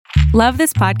Love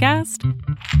this podcast?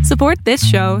 Support this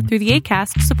show through the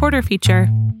Acast supporter feature.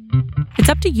 It's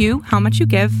up to you how much you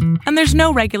give, and there's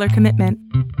no regular commitment.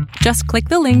 Just click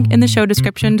the link in the show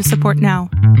description to support now.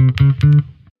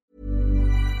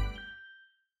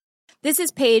 This is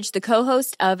Paige, the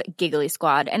co-host of Giggly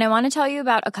Squad, and I want to tell you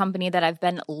about a company that I've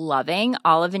been loving,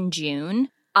 Olive & June.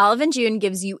 Olive & June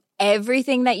gives you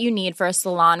everything that you need for a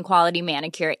salon-quality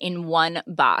manicure in one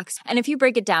box. And if you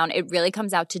break it down, it really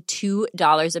comes out to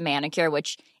 $2 a manicure,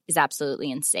 which is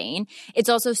absolutely insane. It's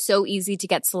also so easy to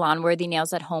get salon-worthy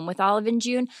nails at home with Olive &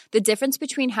 June. The difference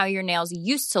between how your nails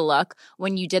used to look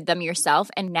when you did them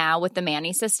yourself and now with the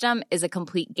Mani system is a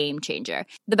complete game changer.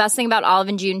 The best thing about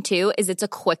Olive & June, too, is it's a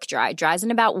quick dry. Dries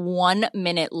in about 1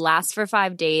 minute, lasts for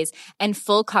 5 days, and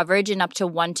full coverage in up to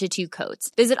 1 to 2 coats.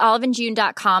 Visit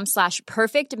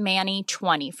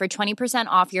oliveandjune.com/perfectmani20 for 20%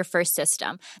 off your first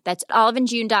system. That's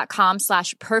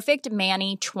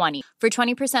oliveandjune.com/perfectmani20 for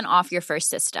 20% off your first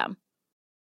system.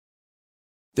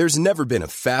 There's never been a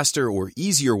faster or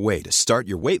easier way to start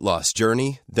your weight loss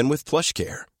journey than with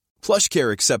PlushCare.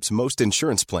 PlushCare accepts most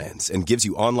insurance plans and gives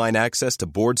you online access to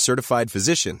board-certified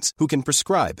physicians who can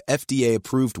prescribe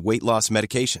FDA-approved weight loss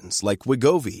medications like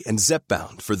Wegovy and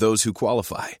Zepbound for those who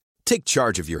qualify. Take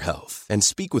charge of your health and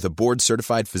speak with a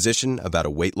board-certified physician about a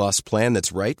weight loss plan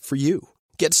that's right for you.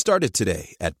 Get started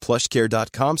today at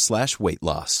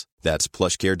plushcare.com/weight-loss. That's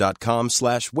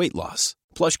plushcare.com/weight-loss.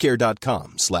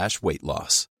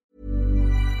 plushcare.com/weight-loss.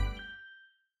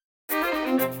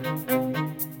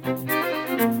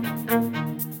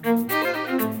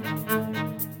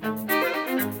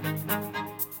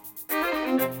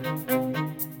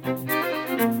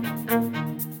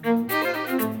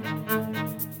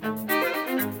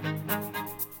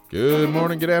 Good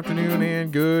morning, good afternoon,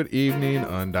 and good evening,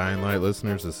 Undying Light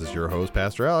listeners. This is your host,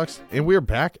 Pastor Alex, and we're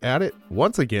back at it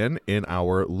once again in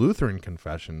our Lutheran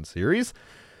Confession series.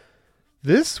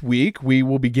 This week, we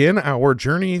will begin our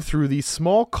journey through the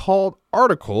small cult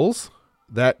articles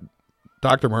that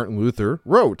Dr. Martin Luther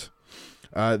wrote.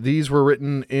 These were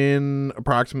written in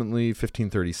approximately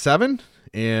 1537,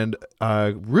 and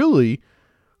really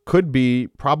could be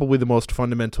probably the most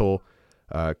fundamental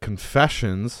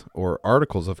confessions or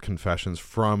articles of confessions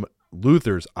from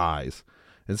Luther's eyes.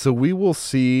 And so we will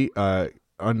see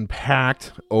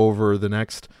unpacked over the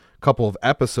next couple of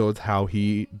episodes how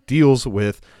he deals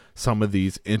with some of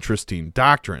these interesting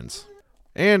doctrines.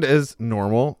 And as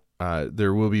normal,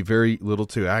 there will be very little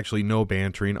to actually no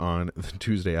bantering on the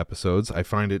Tuesday episodes. I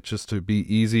find it just to be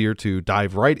easier to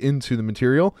dive right into the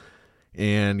material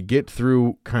and get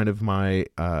through kind of my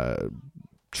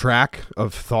track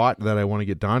of thought that I want to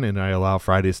get done, and I allow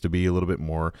Fridays to be a little bit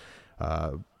more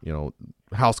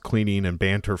house cleaning and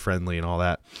banter friendly and all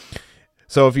that.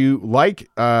 So if you like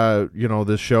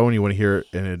this show and you want to hear it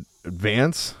in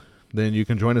advance, then you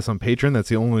can join us on Patreon. That's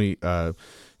the only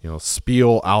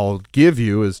spiel I'll give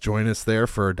you, is join us there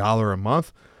for $1 a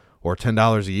month or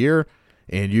 $10 a year,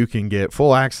 and you can get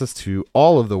full access to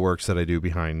all of the works that I do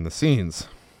behind the scenes.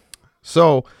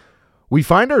 So we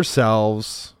find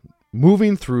ourselves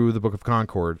moving through the Book of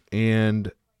Concord,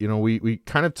 and we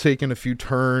kind of taken a few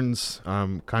turns,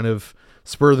 kind of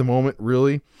spur of the moment,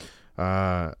 really,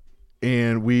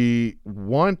 and we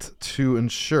want to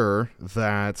ensure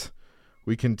that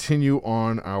we continue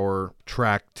on our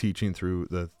track teaching through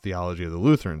the theology of the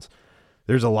Lutherans.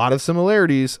 There's a lot of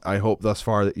similarities, I hope, thus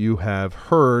far that you have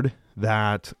heard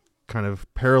that kind of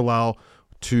parallel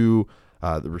to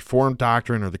the Reformed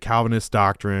doctrine or the Calvinist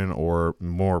doctrine or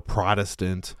more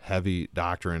Protestant heavy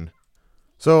doctrine.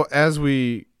 So as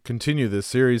we continue this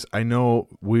series, I know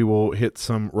we will hit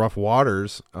some rough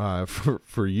waters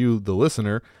for you, the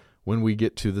listener, when we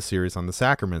get to the series on the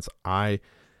sacraments. I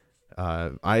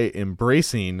am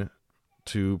bracing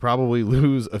to probably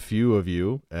lose a few of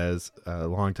you as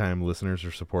longtime listeners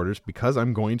or supporters, because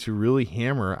I'm going to really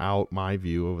hammer out my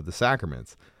view of the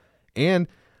sacraments. And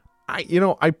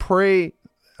I pray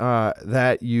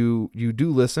that you do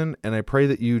listen, and I pray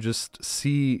that you just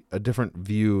see a different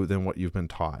view than what you've been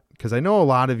taught. Because I know a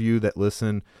lot of you that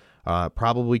listen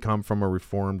probably come from a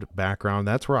Reformed background.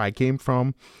 That's where I came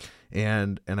from.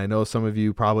 And I know some of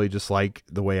you probably just like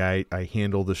the way I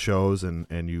handle the shows,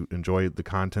 and you enjoy the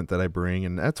content that I bring,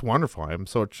 and that's wonderful.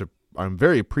 I'm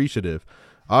very appreciative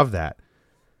of that.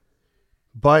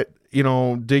 But,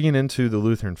 digging into the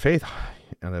Lutheran faith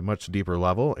at a much deeper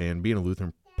level, and being a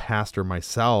Lutheran pastor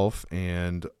myself,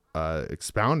 and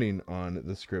expounding on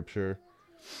the scripture,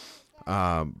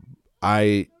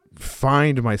 I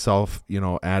find myself,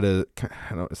 at a,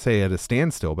 I don't say at a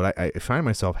standstill, but I find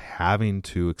myself having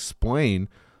to explain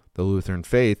the Lutheran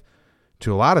faith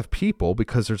to a lot of people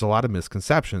because there's a lot of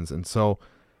misconceptions. And so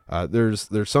there's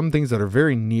some things that are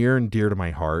very near and dear to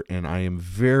my heart, and I am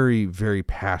very, very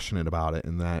passionate about it,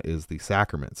 and that is the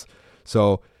sacraments.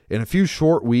 So in a few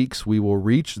short weeks, we will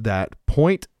reach that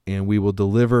point, and we will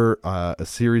deliver a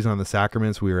series on the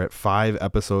sacraments. We are at 5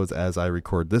 episodes as I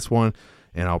record this one,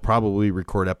 and I'll probably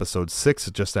record episode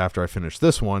 6 just after I finish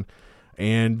this one.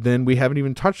 And then we haven't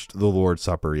even touched the Lord's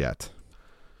Supper yet.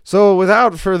 So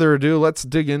without further ado, let's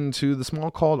dig into the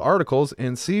small called articles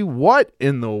and see what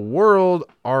in the world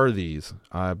are these.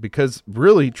 Because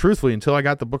really, truthfully, until I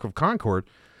got the Book of Concord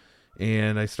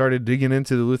and I started digging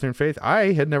into the Lutheran faith,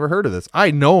 I had never heard of this.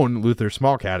 I'd known Luther's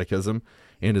small catechism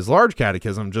and his large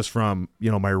catechism just from,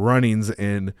 my runnings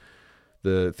in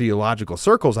the theological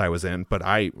circles I was in, but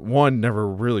I, never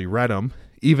really read them.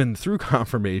 Even through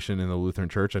confirmation in the Lutheran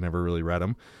Church, I never really read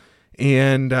them.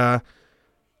 And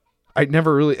I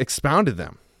never really expounded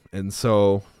them. And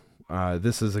so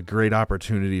this is a great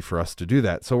opportunity for us to do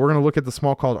that. So we're going to look at the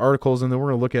small called articles, and then we're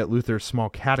going to look at Luther's small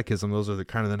catechism. Those are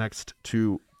the next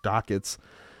 2 dockets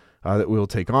that we'll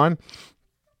take on.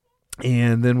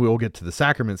 And then we'll get to the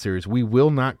sacrament series. We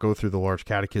will not go through the large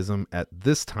catechism at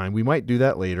this time. We might do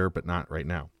that later, but not right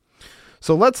now.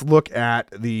 So let's look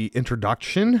at the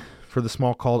introduction for the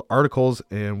small called articles,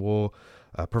 and we'll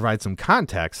provide some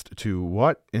context to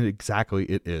what exactly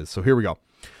it is. So here we go.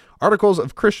 Articles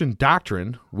of Christian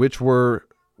doctrine, which were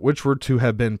to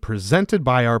have been presented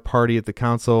by our party at the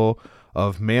Council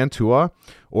of Mantua,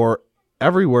 or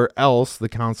everywhere else the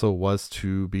council was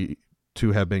to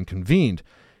have been convened,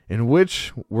 and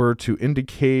which were to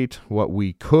indicate what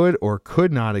we could or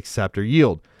could not accept or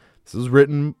yield. This is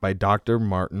written by Dr.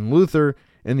 Martin Luther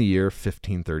in the year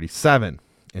 1537.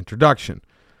 Introduction.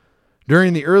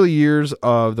 During the early years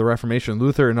of the Reformation,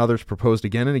 Luther and others proposed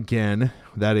again and again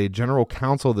that a general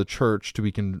council of the church to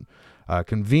be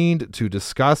convened to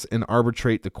discuss and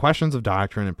arbitrate the questions of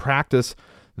doctrine and practice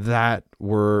that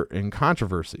were in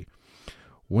controversy.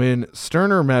 When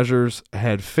sterner measures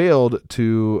had failed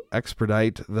to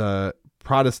expedite the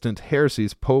Protestant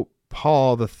heresies, Pope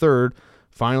Paul III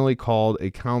finally called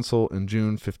a council in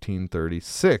June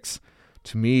 1536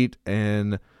 to meet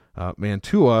in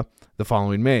Mantua the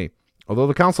following May. Although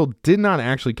the council did not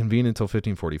actually convene until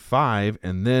 1545,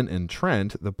 and then in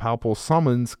Trent, the papal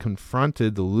summons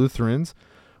confronted the Lutherans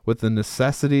with the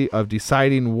necessity of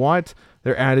deciding what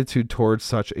their attitude towards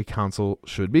such a council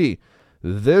should be.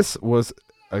 This was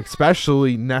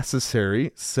especially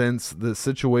necessary since the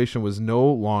situation was no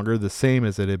longer the same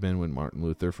as it had been when Martin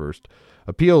Luther first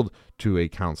appealed to a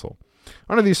council.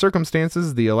 Under these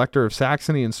circumstances, the Elector of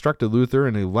Saxony instructed Luther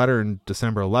in a letter in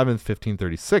December 11,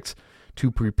 1536, to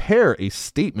prepare a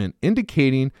statement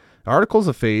indicating articles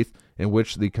of faith in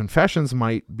which the confessions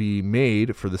might be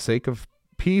made for the sake of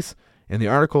peace, and the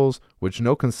articles which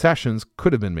no concessions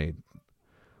could have been made.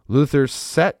 Luther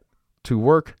set to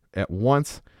work at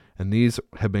once, and these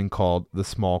have been called the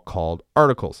small called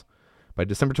articles. By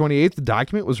December 28th, the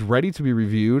document was ready to be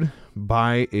reviewed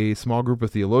by a small group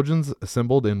of theologians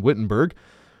assembled in Wittenberg,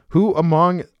 who,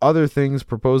 among other things,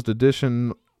 proposed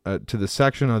addition to the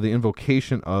section of the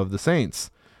invocation of the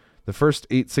saints. The first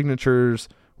 8 signatures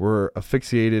were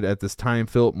asphyxiated at this time,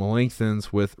 Philip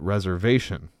Melanchthon's with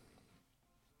reservation.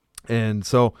 And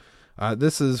so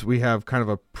we have kind of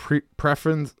a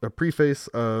preface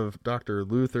of Dr.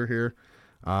 Luther here,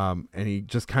 and he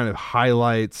just kind of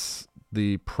highlights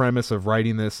the premise of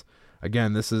writing this.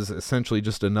 Again, this is essentially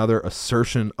just another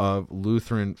assertion of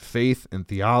Lutheran faith and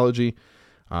theology,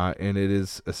 and it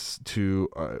is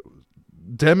to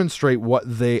demonstrate what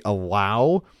they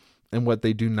allow and what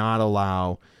they do not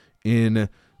allow in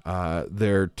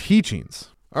their teachings.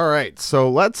 All right, so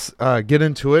let's get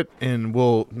into it, and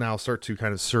we'll now start to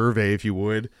kind of survey, if you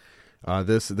would,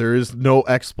 this. There is no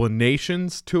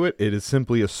explanations to it. It is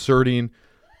simply asserting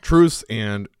truths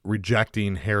and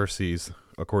rejecting heresies,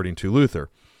 according to Luther.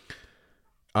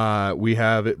 We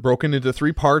have it broken into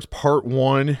 3 parts. Part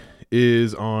 1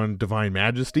 is on divine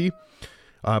majesty.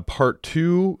 Part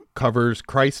 2 covers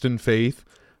Christ and faith,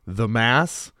 the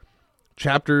Mass,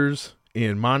 chapters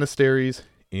in monasteries,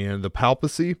 and the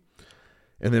papacy.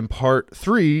 And then part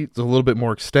 3 is a little bit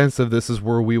more extensive. This is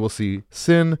where we will see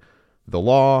sin, the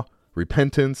law,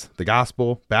 repentance, the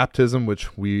gospel, baptism,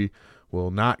 which we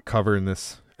will not cover in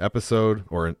this episode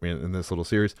or in this little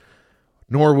series,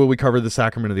 nor will we cover the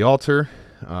sacrament of the altar,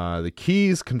 the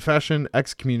keys, confession,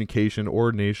 excommunication,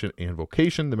 ordination, and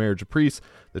vocation, the marriage of priests,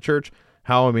 the church,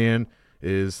 how a man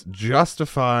is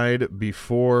justified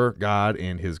before God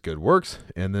and his good works,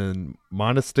 and then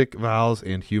monastic vows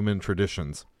and human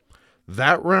traditions.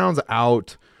 That rounds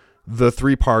out the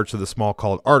 3 parts of the small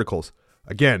called articles.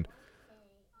 Again,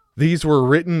 these were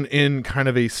written in kind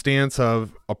of a stance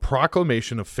of a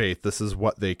proclamation of faith. This is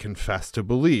what they confess to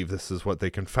believe. This is what they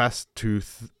confess to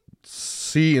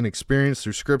see and experience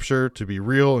through Scripture to be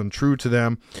real and true to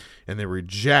them, and they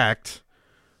reject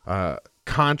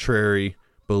contrary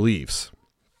beliefs.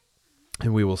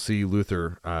 And we will see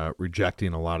Luther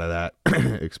rejecting a lot of that,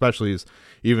 especially as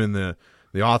even the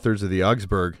authors of the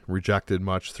Augsburg rejected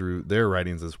much through their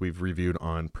writings, as we've reviewed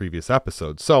on previous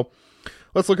episodes. So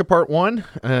let's look at part 1,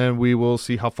 and we will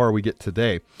see how far we get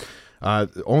today.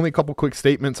 Only a couple quick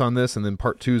statements on this, and then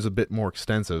part 2 is a bit more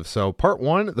extensive. So part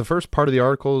 1, the first part of the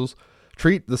articles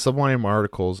treat the sublime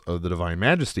articles of the divine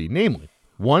majesty, namely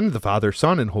 1, the Father,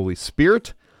 Son, and Holy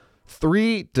Spirit,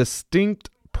 3 distinct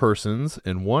persons,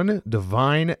 and 1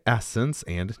 divine essence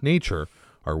and nature,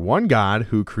 are one God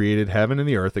who created heaven and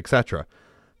the earth, etc.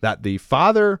 That the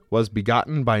Father was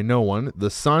begotten by no one,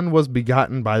 the Son was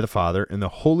begotten by the Father, and the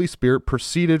Holy Spirit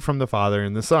proceeded from the Father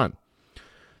and the Son.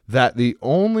 That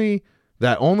only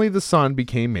the Son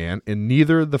became man, and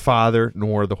neither the Father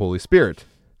nor the Holy Spirit.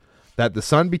 That the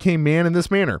Son became man in this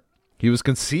manner: he was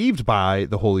conceived by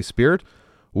the Holy Spirit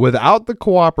without the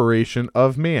cooperation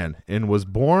of man, and was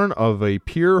born of a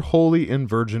pure, holy, and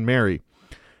Virgin Mary.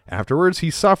 Afterwards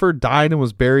he suffered, died, and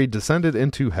was buried, descended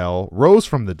into hell, rose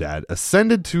from the dead,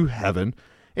 ascended to heaven,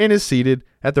 and is seated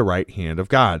at the right hand of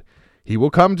God. He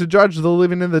will come to judge the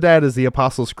living and the dead, as the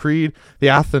Apostles' Creed, the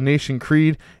Athanasian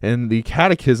Creed, and the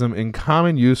Catechism in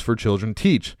common use for children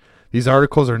teach. These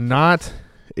articles are not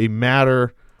a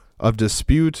matter of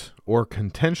dispute or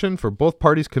contention, for both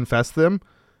parties confess them.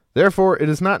 Therefore, it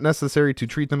is not necessary to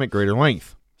treat them at greater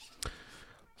length.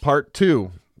 Part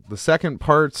 2. The second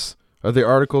parts of the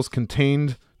articles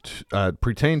pertain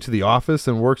to the office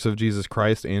and works of Jesus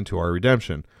Christ and to our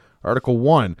redemption. Article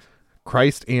 1.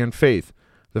 Christ and faith.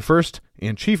 The first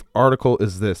and chief article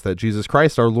is this: that Jesus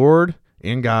Christ, our Lord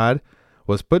and God,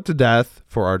 was put to death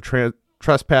for our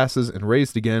trespasses and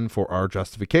raised again for our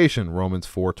justification. Romans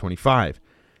 4:25.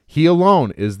 He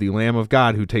alone is the Lamb of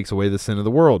God who takes away the sin of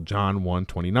the world. John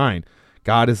 1:29.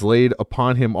 God has laid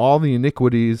upon him all the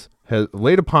iniquities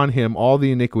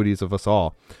of us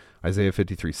all. Isaiah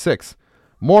 53:6.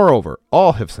 Moreover,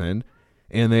 all have sinned,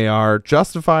 and they are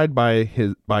justified by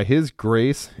his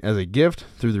grace as a gift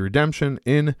through the redemption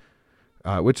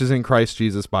which is in Christ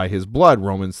Jesus by his blood.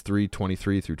 Romans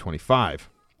 3:23-25.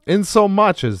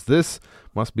 Insomuch as this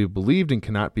must be believed and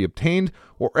cannot be obtained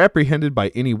or apprehended by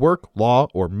any work, law,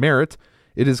 or merit,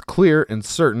 it is clear and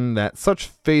certain that such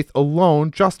faith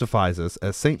alone justifies us,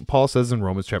 as St. Paul says in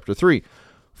Romans chapter 3.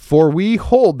 For we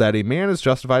hold that a man is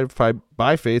justified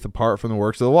by faith apart from the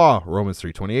works of the law. Romans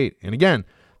 3:28. And again,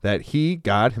 that he,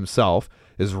 God himself,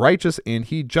 is righteous, and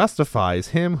he justifies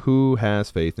him who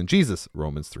has faith in Jesus.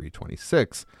 Romans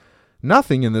 3:26.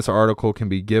 Nothing in this article can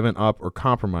be given up or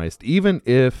compromised, even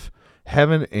if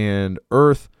heaven and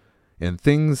earth and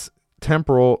things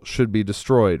temporal should be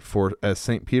destroyed. For as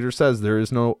St. Peter says, there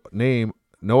is no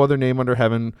other name under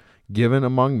heaven given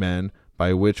among men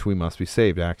by which we must be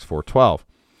saved. Acts 4:12.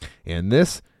 And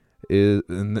this is,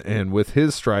 and with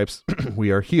his stripes we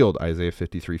are healed. Isaiah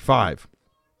 53:5.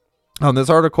 On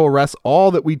this article rests all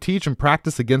that we teach and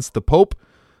practice against the Pope,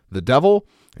 the devil,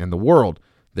 and the world.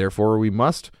 Therefore, we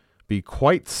must be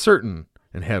quite certain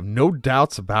and have no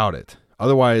doubts about it.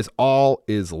 Otherwise, all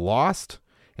is lost,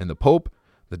 and the Pope,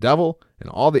 the devil, and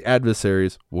all the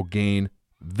adversaries will gain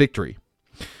victory.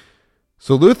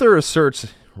 So Luther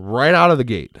asserts right out of the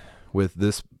gate with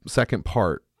this second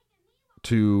part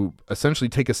to essentially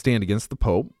take a stand against the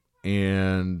Pope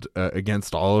and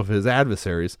against all of his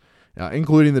adversaries,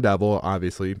 including the devil.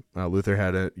 Obviously, Luther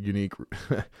had a unique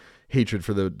hatred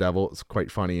for the devil. It's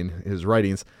quite funny in his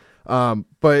writings.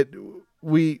 But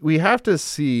we have to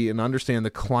see and understand the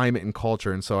climate and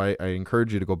culture. And so I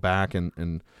encourage you to go back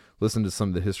and listen to some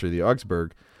of the history of the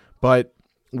Augsburg. But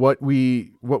what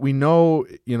we know,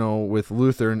 with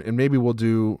Luther, and maybe we'll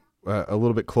do a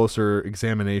little bit closer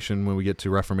examination when we get to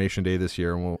Reformation Day this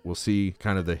year, and we'll see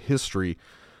kind of the history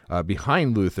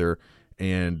behind Luther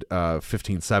and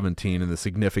 1517 and the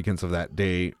significance of that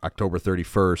day, October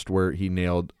 31st, where he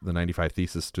nailed the 95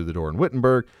 Theses to the door in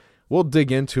Wittenberg. We'll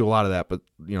dig into a lot of that, but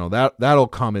that'll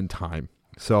come in time.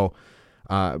 So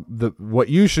what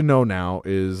you should know now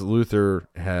is Luther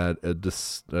had a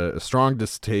strong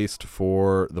distaste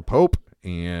for the Pope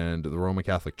and the Roman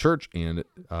Catholic Church, and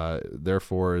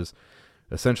therefore is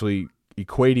essentially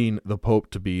equating the Pope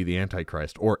to be the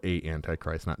Antichrist, or a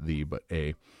Antichrist, not the, but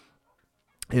a.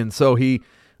 And so he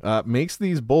makes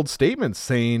these bold statements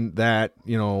saying that,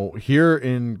 here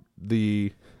in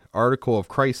the article of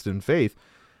Christ and faith,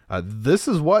 this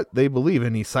is what they believe.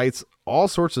 And he cites all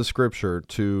sorts of scripture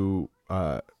to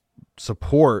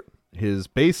support his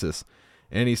basis.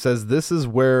 And he says, this is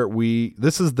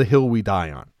the hill we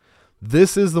die on.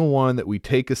 This is the one that we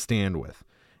take a stand with.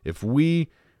 If we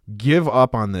give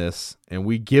up on this and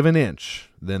we give an inch,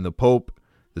 then the Pope,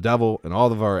 the devil, and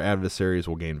all of our adversaries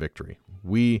will gain victory.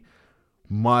 We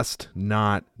must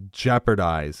not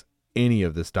jeopardize any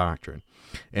of this doctrine.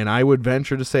 And I would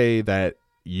venture to say that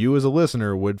you as a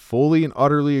listener would fully and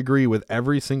utterly agree with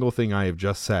every single thing I have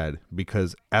just said,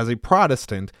 because as a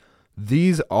Protestant,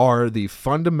 these are the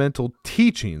fundamental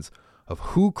teachings of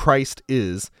who Christ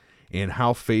is and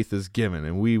how faith is given.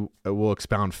 And we will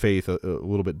expound faith a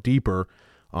little bit deeper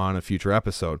on a future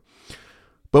episode.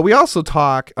 But we also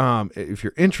talk, if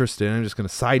you're interested, I'm just going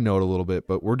to side note a little bit,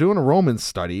 but we're doing a Romans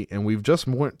study, and we've just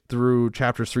went through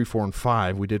chapters 3, 4, and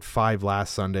 5. We did 5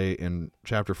 last Sunday and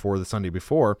chapter 4 the Sunday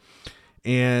before.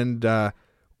 And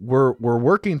we're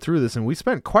working through this, and we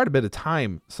spent quite a bit of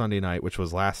time Sunday night, which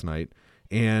was last night,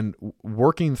 and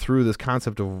working through this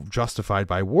concept of justified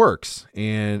by works.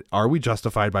 And are we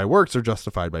justified by works or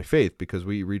justified by faith? Because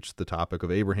we reached the topic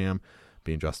of Abraham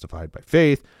being justified by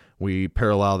faith. We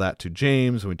parallel that to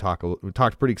James. We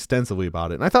talked pretty extensively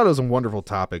about it. And I thought it was a wonderful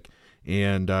topic,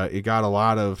 and it got a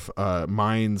lot of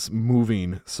minds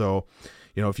moving. So,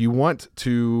 if you want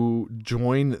to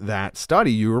join that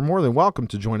study, you are more than welcome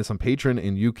to join us on Patreon,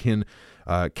 and you can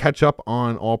catch up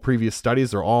on all previous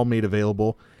studies. They're all made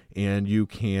available, and you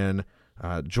can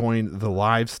join the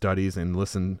live studies and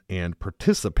listen and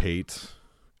participate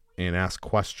and ask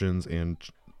questions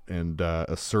and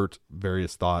assert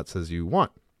various thoughts as you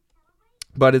want.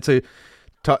 But it's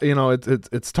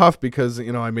it's tough because,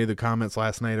 I made the comments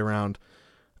last night around,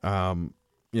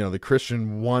 the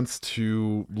Christian wants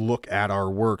to look at our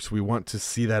works. We want to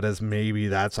see that as maybe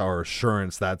that's our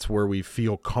assurance. That's where we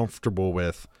feel comfortable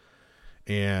with.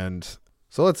 And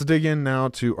so let's dig in now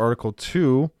to Article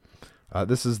 2.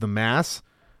 This is the Mass.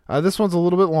 This one's a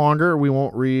little bit longer. We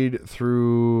won't read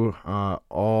through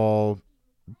all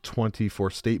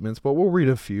 24 statements, but we'll read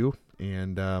a few,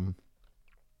 and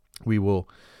we will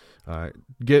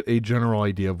get a general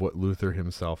idea of what Luther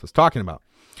himself is talking about.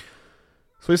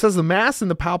 So he says, the Mass and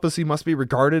the papacy must be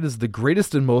regarded as the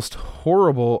greatest and most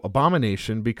horrible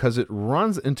abomination because it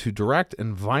runs into direct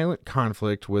and violent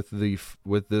conflict with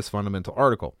this fundamental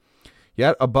article.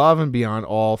 Yet above and beyond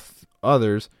all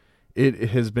others, it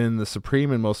has been the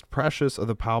supreme and most precious of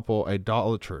the papal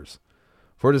idolaters.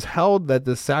 For it is held that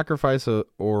the sacrifice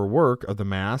or work of the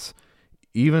Mass,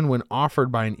 even when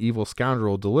offered by an evil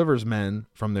scoundrel, delivers men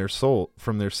from their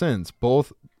sins,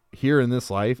 both here in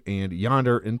this life and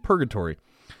yonder in purgatory.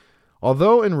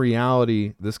 Although in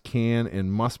reality this can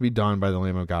and must be done by the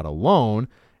Lamb of God alone,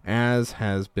 as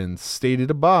has been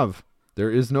stated above, there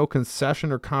is no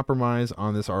concession or compromise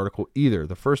on this article either.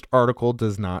 The first article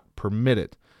does not permit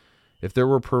it. If there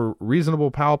were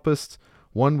reasonable papists,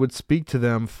 one would speak to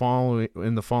them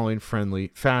in the following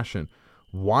friendly fashion.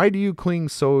 Why do you cling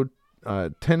so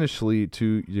tenaciously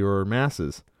to your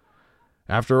masses?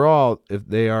 After all, if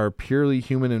they are purely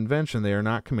human invention, they are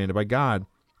not commanded by God,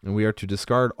 and we are to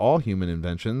discard all human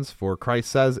inventions, for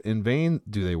Christ says, in vain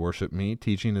do they worship me,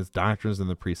 teaching his doctrines and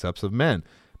the precepts of men,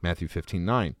 Matthew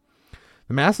 15:9.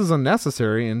 The Mass is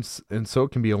unnecessary, and so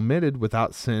it can be omitted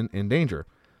without sin and danger.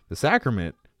 The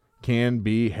sacrament can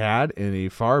be had in a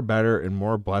far better and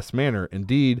more blessed manner,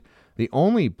 indeed, the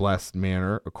only blessed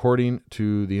manner according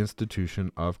to the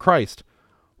institution of Christ.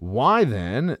 Why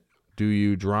then do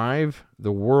you drive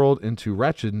the world into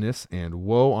wretchedness and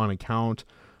woe on account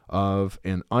of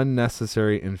an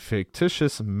unnecessary and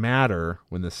fictitious matter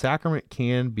when the sacrament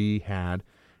can be had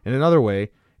in another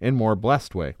way and more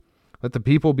blessed way? Let the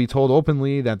people be told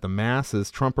openly that the Mass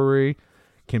is trumpery,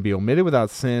 can be omitted without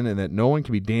sin, and that no one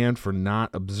can be damned for not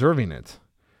observing it,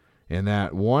 and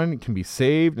that one can be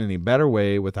saved in a better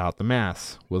way without the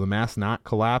Mass. Will the Mass not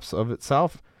collapse of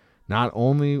itself? Not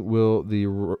only will the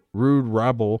rude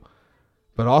rebel,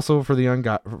 but also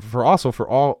for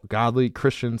all godly,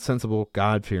 Christian, sensible,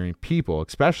 God-fearing people,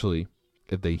 especially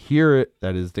if they hear it,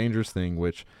 that is dangerous thing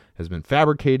which has been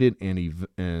fabricated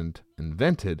and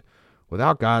invented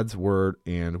without God's word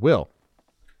and will.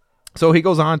 So he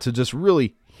goes on to just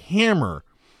really hammer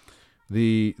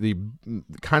the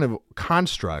kind of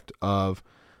construct of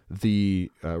the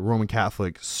Roman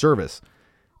Catholic service.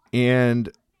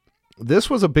 And this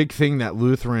was a big thing that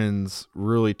Lutherans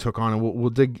really took on, and we'll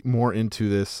dig more into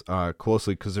this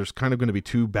closely, because there's kind of going to be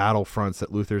two battle fronts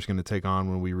that Luther's going to take on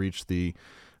when we reach the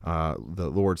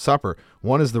Lord's Supper.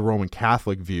 One is the Roman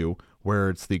Catholic view, where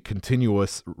it's the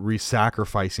continuous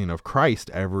re-sacrificing of Christ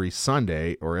every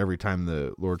Sunday or every time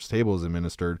the Lord's table is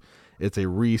administered, It's a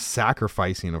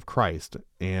re-sacrificing of Christ,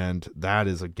 and that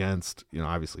is against,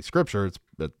 obviously Scripture. It's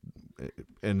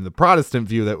in the Protestant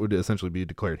view that would essentially be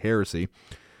declared heresy.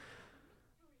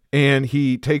 And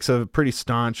he takes a pretty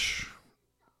staunch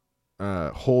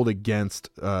hold against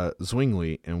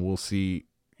Zwingli, and we'll see,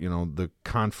 the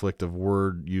conflict of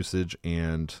word usage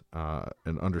and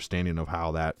an understanding of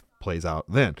how that plays out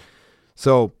then.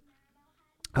 So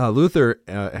Luther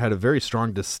had a very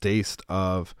strong distaste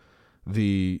of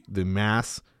the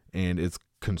Mass and its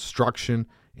construction,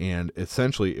 and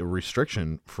essentially a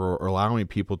restriction for allowing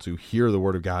people to hear the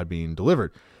Word of God being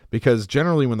delivered. Because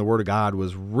generally when the Word of God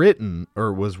was written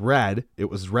or was read, it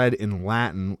was read in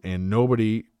Latin, and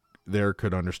nobody there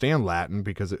could understand Latin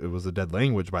because it was a dead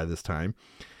language by this time.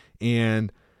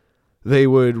 And they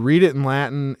would read it in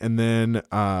Latin and then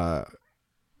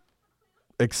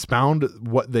expound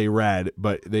what they read,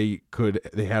 but they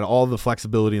had all the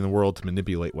flexibility in the world to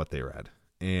manipulate what they read.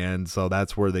 And so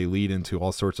that's where they lead into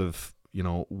all sorts of,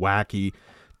 wacky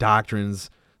doctrines,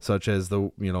 such as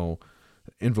the,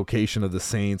 invocation of the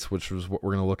saints, which was what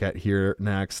we're going to look at here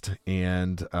next.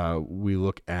 And we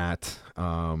look at,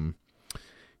 the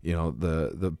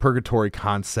purgatory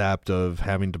concept of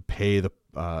having to pay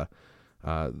the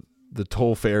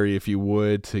toll ferry, if you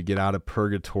would, to get out of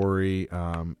purgatory,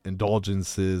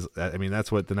 indulgences. I mean,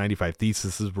 that's what the 95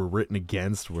 Theses were written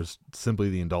against, was simply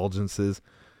the indulgences.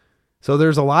 So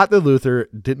there's a lot that Luther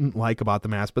didn't like about the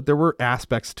Mass, but there were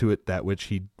aspects to it that which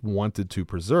he wanted to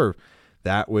preserve,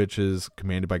 that which is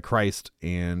commanded by Christ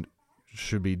and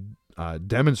should be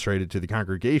demonstrated to the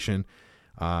congregation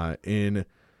in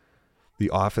the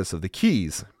office of the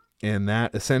keys. And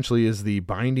that essentially is the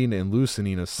binding and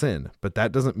loosening of sin. But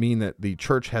that doesn't mean that the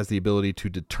church has the ability to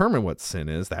determine what sin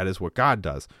is. That is what God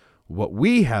does. What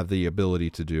we have the ability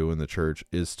to do in the church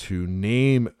is to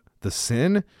name the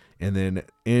sin, and then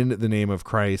in the name of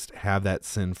Christ have that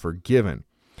sin forgiven.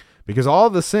 Because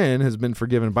all the sin has been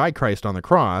forgiven by Christ on the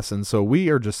cross, and so we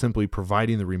are just simply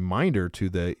providing the reminder to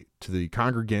the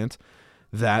congregant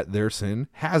that their sin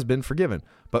has been forgiven.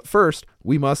 But first,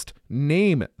 we must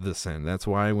name the sin. That's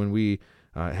why when we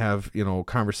have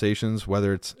conversations,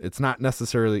 whether it's not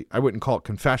necessarily, I wouldn't call it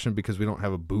confession because we don't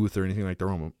have a booth or anything like the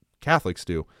Roman Catholics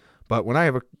do. But when I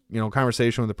have a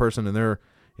conversation with a person and they're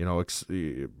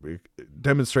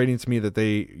demonstrating to me that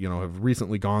they have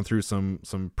recently gone through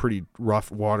some pretty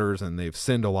rough waters and they've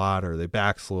sinned a lot, or they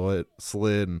backslid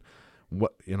and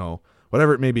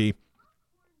whatever it may be,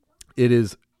 it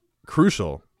is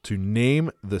crucial to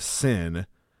name the sin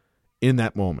in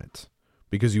that moment,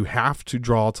 because you have to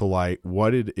draw to light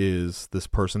what it is this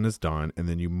person has done, and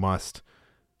then you must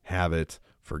have it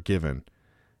forgiven.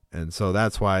 And so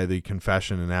that's why the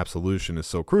confession and absolution is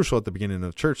so crucial at the beginning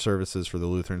of church services for the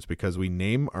Lutherans, because we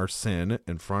name our sin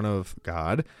in front of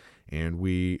God, and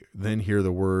we then hear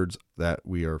the words that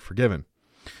we are forgiven.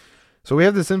 So we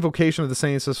have this invocation of the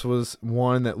saints. This was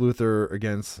one that Luther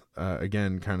again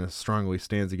kind of strongly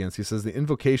stands against. He says the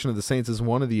invocation of the saints is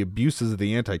one of the abuses of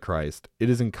the Antichrist. It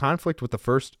is in conflict with the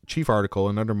first chief article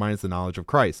and undermines the knowledge of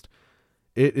Christ.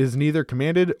 It is neither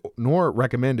commanded nor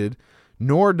recommended,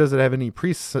 nor does it have any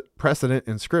precedent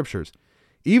in scriptures.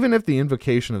 Even if the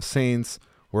invocation of saints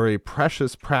were a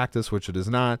precious practice, which it is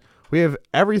not, we have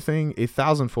everything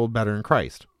 1,000-fold better in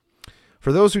Christ.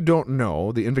 For those who don't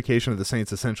know, the invocation of the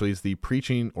saints essentially is the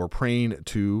preaching or praying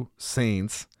to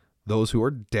saints, those who are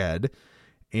dead,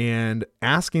 and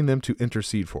asking them to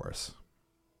intercede for us.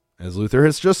 As Luther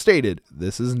has just stated,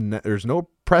 there's no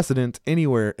precedent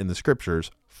anywhere in the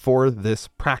scriptures for this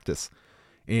practice.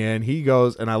 And he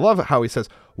goes, and I love how he says,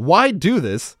 why do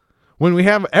this when we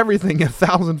have everything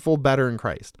 1,000-fold better in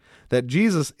Christ? That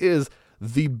Jesus is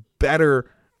the better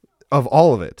of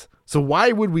all of it. So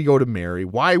why would we go to Mary?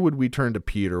 Why would we turn to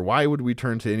Peter? Why would we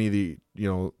turn to any of the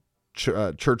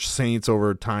church saints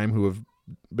over time who have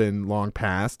been long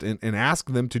past and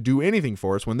ask them to do anything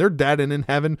for us when they're dead and in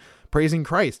heaven praising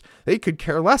Christ? They could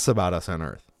care less about us on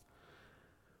earth.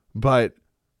 But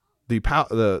the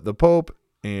Pope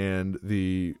and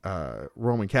the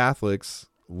Roman Catholics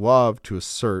love to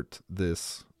assert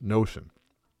this notion.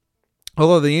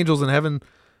 Although the angels in heaven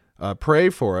pray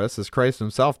for us as Christ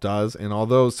himself does, and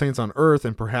although saints on earth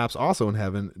and perhaps also in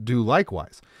heaven do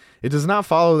likewise, it does not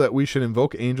follow that we should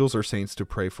invoke angels or saints to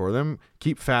pray for them,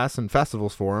 keep fasts and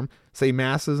festivals for them, say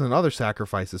masses and other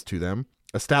sacrifices to them,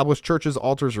 establish churches,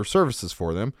 altars, or services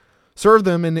for them, serve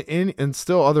them in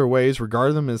still other ways,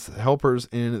 regard them as helpers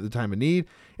in the time of need,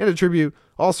 and attribute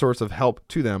all sorts of help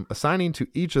to them, assigning to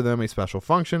each of them a special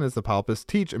function as the Papists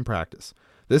teach and practice.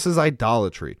 This is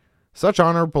idolatry. Such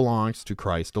honor belongs to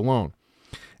Christ alone.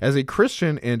 As a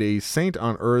Christian and a saint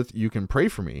on earth, you can pray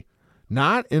for me.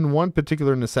 not in one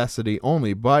particular necessity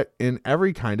only, but in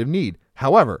every kind of need.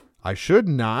 However, I should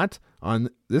not, on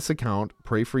this account,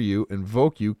 pray for you,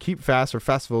 invoke you, keep fasts or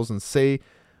festivals, and say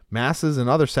masses and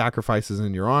other sacrifices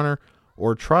in your honor,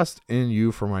 or trust in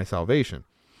you for my salvation.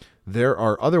 There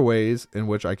are other ways in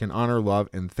which I can honor, love,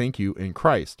 and thank you in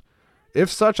Christ. If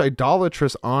such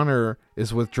idolatrous honor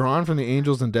is withdrawn from the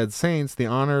angels and dead saints, the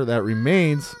honor that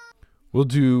remains will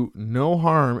do no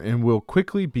harm and will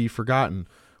quickly be forgotten.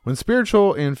 When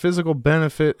spiritual and physical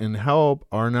benefit and help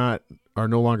are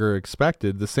no longer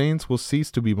expected, the saints will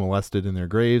cease to be molested in their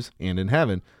graves and in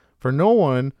heaven, for no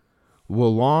one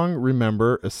will long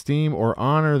remember, esteem, or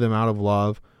honor them out of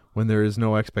love when there is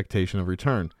no expectation of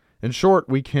return. In short,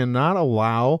 we cannot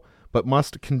allow but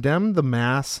must condemn the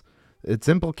Mass, its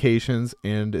implications,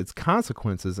 and its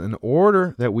consequences in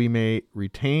order that we may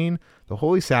retain the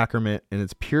Holy Sacrament and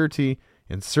its purity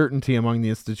and certainty among the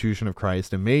institution of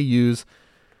Christ, and may use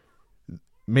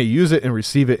it and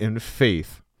receive it in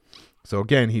faith. So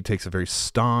again, he takes a very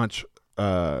staunch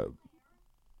angle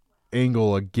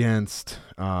against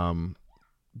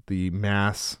the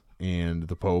Mass and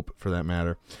the Pope, for that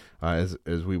matter, as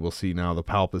we will see now. The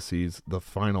papacy's the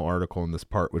final article in this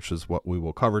part, which is what we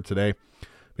will cover today,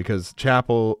 because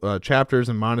chapters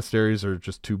and monasteries are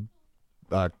just two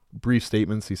brief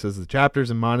statements. He says the chapters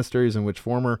and monasteries in which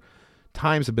former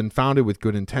times have been founded with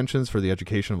good intentions for the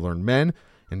education of learned men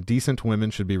and decent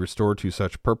women should be restored to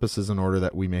such purposes in order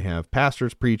that we may have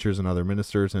pastors, preachers, and other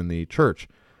ministers in the church,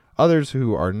 others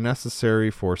who are necessary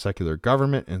for secular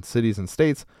government in cities and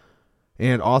states,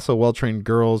 and also well-trained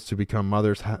girls to become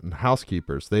mothers and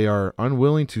housekeepers. They are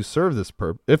unwilling to serve this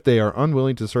if they are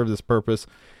unwilling to serve this purpose,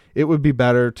 it would be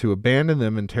better to abandon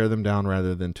them and tear them down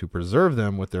rather than to preserve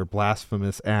them with their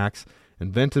blasphemous acts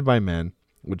invented by men,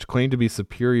 which claim to be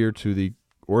superior to the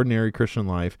ordinary Christian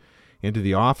life and to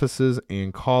the offices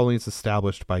and callings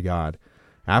established by God.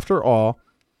 After all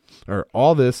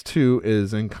this too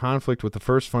is in conflict with the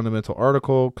first fundamental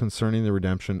article concerning the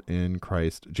redemption in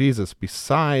Christ Jesus.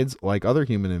 Besides, like other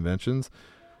human inventions,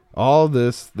 all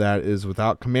this that is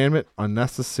without commandment,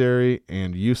 unnecessary,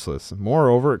 and useless.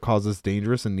 Moreover, it causes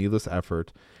dangerous and needless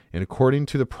effort, and according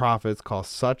to the prophets, calls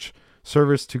such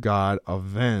service to God a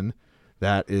vain,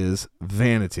 that is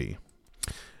vanity.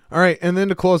 All right, and then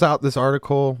to close out this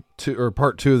article,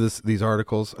 part two of these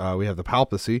articles, we have the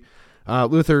papacy.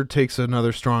 Luther takes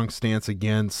another strong stance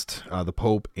against the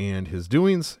Pope and his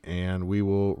doings, and we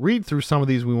will read through some of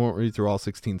these. We won't read through all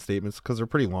 16 statements because they're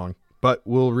pretty long, but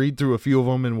we'll read through a few of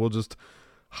them, and we'll just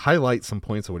highlight some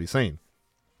points of what he's saying.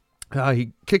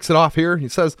 He kicks it off here. He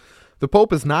says, the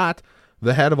Pope is not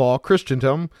the head of all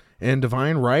Christendom and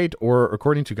divine right, or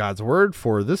according to God's word,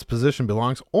 for this position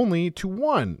belongs only to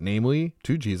one, namely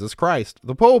to Jesus Christ.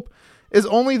 The Pope is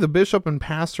only the bishop and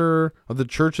pastor of the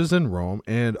churches in Rome,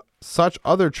 and such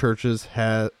other churches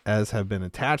as have been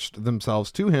attached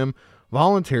themselves to him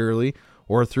voluntarily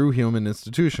or through human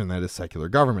institution, that is secular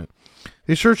government.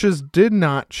 These churches did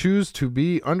not choose to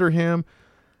be under him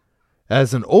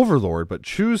as an overlord, but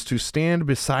choose to stand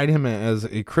beside him as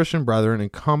a Christian brethren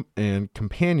and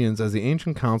companions, as the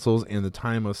ancient councils in the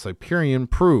time of Cyprian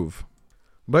prove.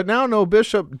 But now no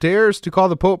bishop dares to call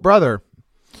the Pope brother,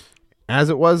 as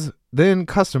it was then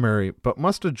customary, but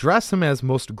must address him as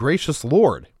most gracious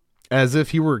Lord, as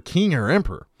if he were king or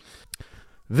emperor.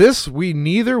 This we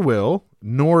neither will,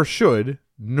 nor should,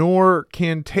 nor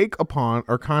can take upon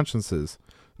our consciences.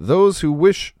 Those who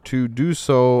wish to do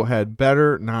so had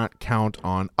better not count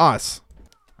on us.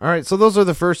 All right, so those are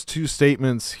the first two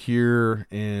statements here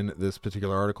in this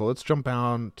particular article. Let's jump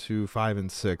down to 5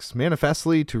 and 6.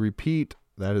 Manifestly, to repeat,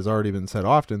 that has already been said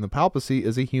often, the papacy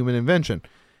is a human invention,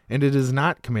 and it is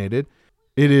not commanded.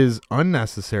 It is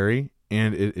unnecessary,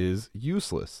 and it is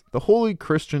useless. The Holy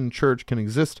Christian Church can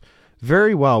exist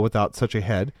very well without such a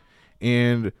head,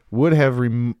 and would have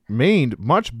remained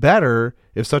much better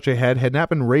if such a head had not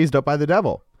been raised up by the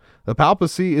devil. The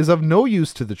papacy is of no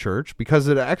use to the church because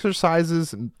it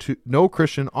exercises no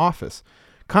Christian office.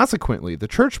 Consequently, the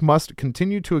church must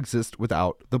continue to exist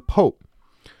without the Pope.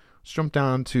 Let's jump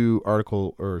down to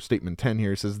article or statement 10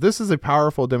 here. It says, this is a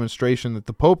powerful demonstration that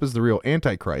the Pope is the real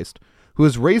Antichrist, who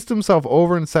has raised himself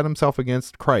over and set himself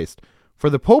against Christ. For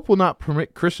the Pope will not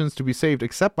permit Christians to be saved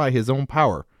except by his own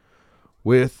power,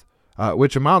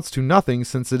 which amounts to nothing,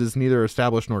 since it is neither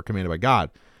established nor commanded by God.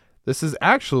 This is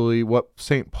actually what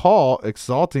St. Paul,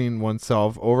 exalting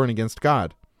oneself over and against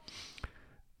God.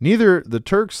 Neither the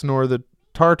Turks nor the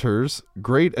Tartars,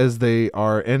 great as they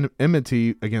are in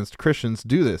enmity against Christians,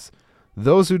 do this.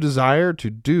 Those who desire to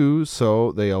do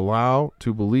so they allow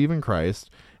to believe in Christ,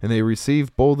 and they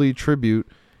receive boldly tribute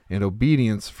and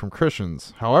obedience from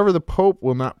Christians. However, the Pope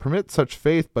will not permit such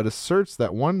faith, but asserts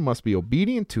that one must be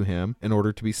obedient to him in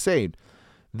order to be saved.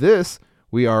 This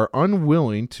we are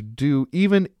unwilling to do,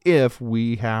 even if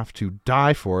we have to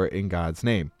die for it in God's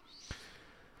name.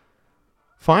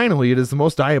 Finally, it is the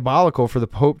most diabolical for the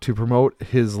Pope to promote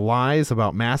his lies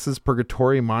about masses,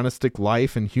 purgatory, monastic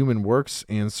life, and human works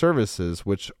and services,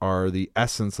 which are the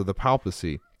essence of the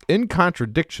papacy, in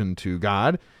contradiction to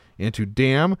God, and to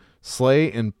damn,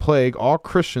 slay, and plague all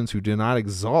Christians who do not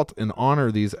exalt and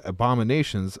honor these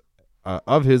abominations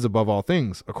of his above all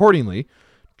things. Accordingly,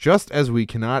 just as we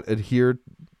cannot adhere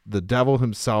the devil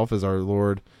himself as our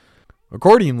Lord,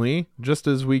 just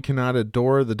as we cannot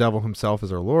adore the devil himself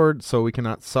as our Lord, so we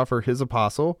cannot suffer his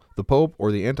apostle, the Pope,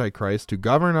 or the Antichrist to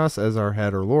govern us as our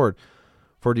head or Lord.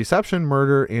 For deception,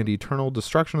 murder, and eternal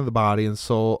destruction of the body and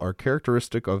soul are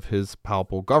characteristic of his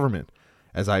papal government,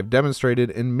 as I've demonstrated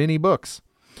in many books.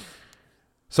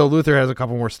 So Luther has a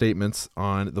couple more statements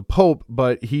on the Pope,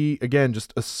 but he, again,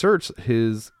 just asserts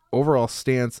his overall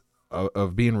stance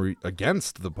of being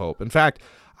against the Pope. In fact,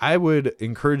 I would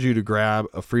encourage you to grab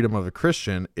A Freedom of a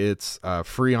Christian. It's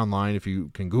free online if you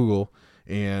can Google,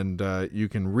 and you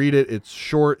can read it. It's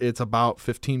short. It's about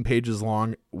 15 pages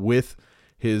long with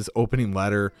his opening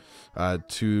letter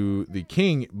to the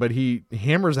king, but he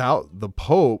hammers out the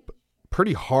Pope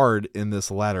pretty hard in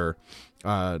this letter,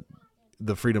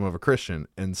 The Freedom of a Christian.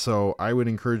 And so I would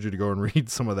encourage you to go and read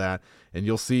some of that, and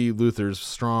you'll see Luther's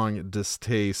strong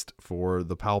distaste for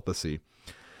the papacy.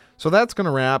 So that's going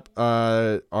to wrap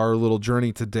our little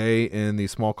journey today in the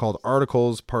Small Called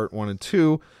Articles, part 1 and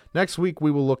 2. Next week, we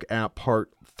will look at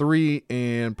part 3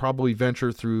 and probably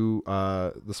venture through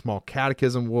the Small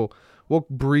Catechism. We'll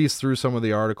breeze through some of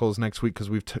the articles next week because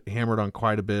we've hammered on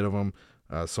quite a bit of them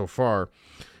so far.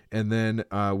 And then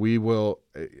we will,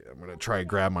 I'm going to try and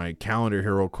grab my calendar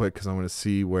here real quick because I'm going to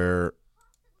see where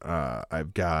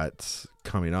I've got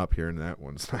coming up here, and that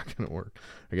one's not going to work.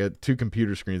 I got two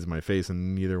computer screens in my face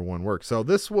and neither one works. So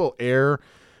this will air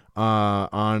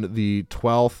on the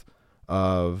 12th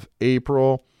of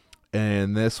April,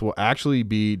 and this will actually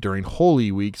be during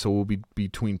Holy Week. So we'll be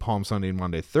between Palm Sunday and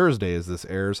Monday, Thursday as this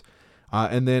airs.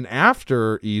 And then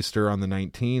after Easter on the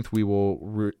 19th, we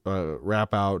will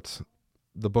wrap out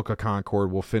the Book of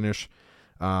Concord. We'll finish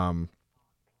the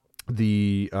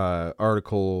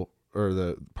article, or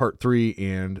the part 3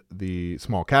 and the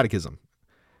Small Catechism.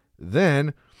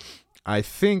 Then I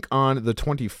think on the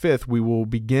 25th, we will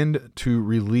begin to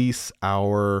release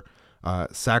our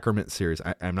sacrament series.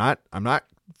 I'm not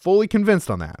fully convinced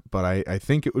on that, but I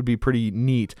think it would be pretty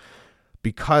neat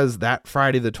because that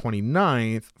Friday the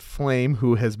 29th, Flame,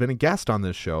 who has been a guest on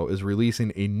this show, is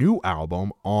releasing a new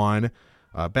album on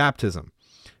baptism.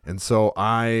 And so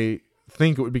I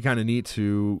think it would be kind of neat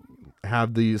to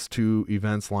have these two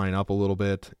events line up a little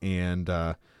bit, and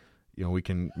we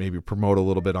can maybe promote a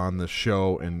little bit on the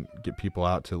show and get people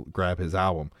out to grab his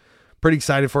album. Pretty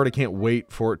excited for it. I can't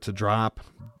wait for it to drop.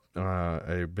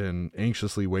 I've been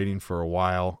anxiously waiting for a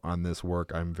while on this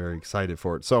work. I'm very excited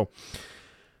for it. So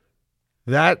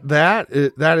that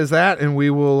is that, and we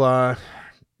will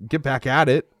get back at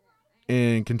it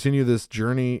and continue this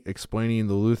journey explaining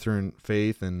the Lutheran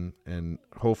faith and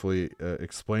hopefully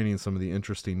explaining some of the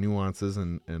interesting nuances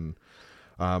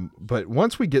but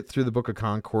once we get through the Book of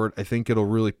Concord, I think it'll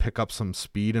really pick up some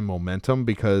speed and momentum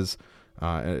because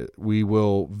we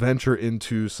will venture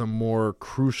into some more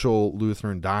crucial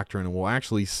Lutheran doctrine, and we'll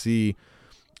actually see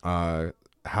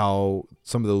how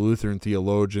some of the Lutheran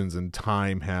theologians in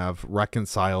time have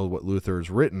reconciled what Luther has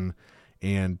written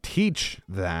and teach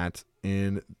that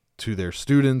to their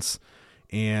students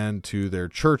and to their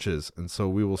churches. And so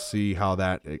we will see how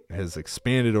that has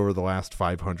expanded over the last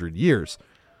 500 years.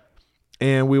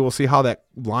 And we will see how that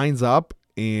lines up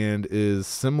and is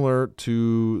similar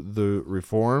to the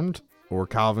Reformed or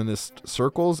Calvinist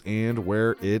circles and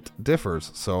where it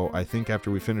differs. So I think after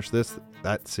we finish this,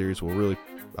 that series will really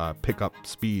pick up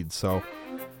speed. So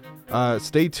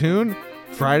stay tuned.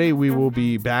 Friday, we will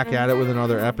be back at it with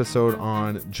another episode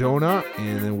on Jonah,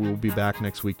 and then we'll be back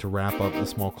next week to wrap up the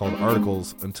Small Called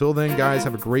Articles. Until then, guys,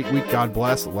 have a great week. God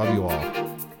bless. Love you all.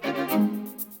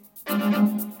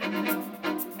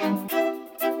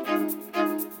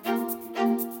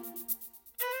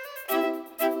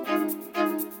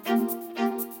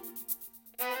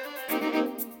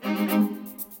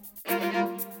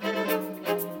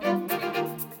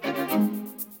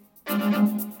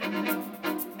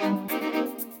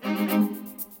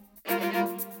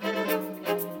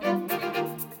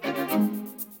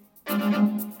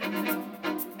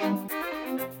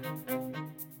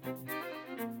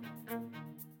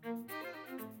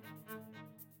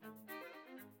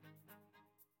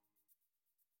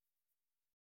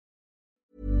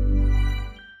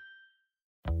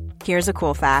 Here's a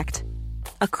cool fact.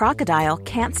 A crocodile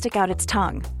can't stick out its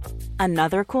tongue.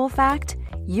 Another cool fact,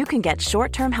 you can get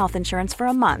short-term health insurance for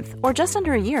a month or just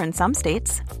under a year in some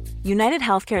states. United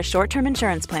Healthcare short-term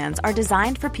insurance plans are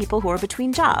designed for people who are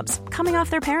between jobs, coming off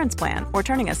their parents' plan, or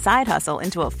turning a side hustle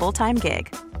into a full-time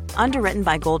gig. Underwritten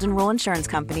by Golden Rule Insurance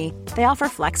Company, they offer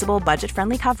flexible,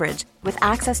 budget-friendly coverage with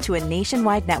access to a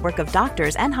nationwide network of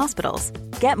doctors and hospitals.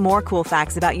 Get more cool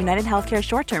facts about United Healthcare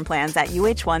short-term plans at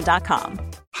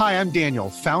uh1.com. Hi, I'm Daniel,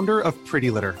 founder of Pretty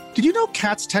Litter. Did you know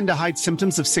cats tend to hide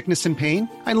symptoms of sickness and pain?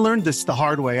 I learned this the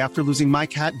hard way after losing my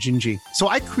cat, Gingy. So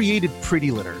I created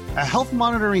Pretty Litter, a health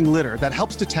monitoring litter that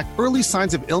helps detect early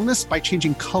signs of illness by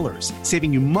changing colors,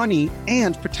 saving you money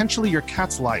and potentially your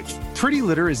cat's life. Pretty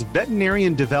Litter is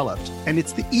veterinarian developed, and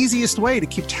it's the easiest way to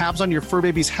keep tabs on your fur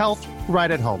baby's health right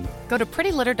at home. Go to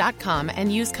prettylitter.com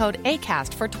and use code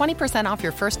ACAST for 20% off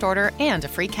your first order and a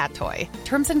free cat toy.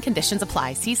 Terms and conditions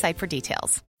apply. See site for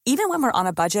details. Even when we're on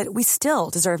a budget, we still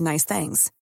deserve nice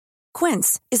things.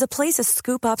 Quince is a place to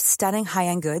scoop up stunning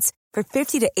high-end goods for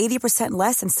 50 to 80%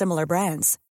 less than similar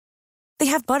brands. They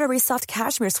have buttery soft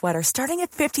cashmere sweaters starting at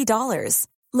 $50,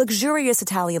 luxurious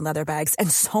Italian leather bags,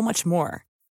 and so much more.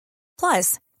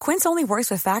 Plus, Quince only works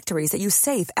with factories that use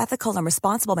safe, ethical, and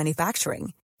responsible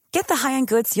manufacturing. Get the high-end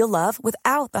goods you'll love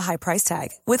without the high price tag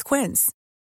with Quince.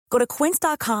 Go to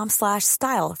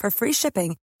quince.com/style for free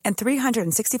shipping and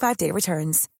 365-day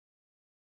returns.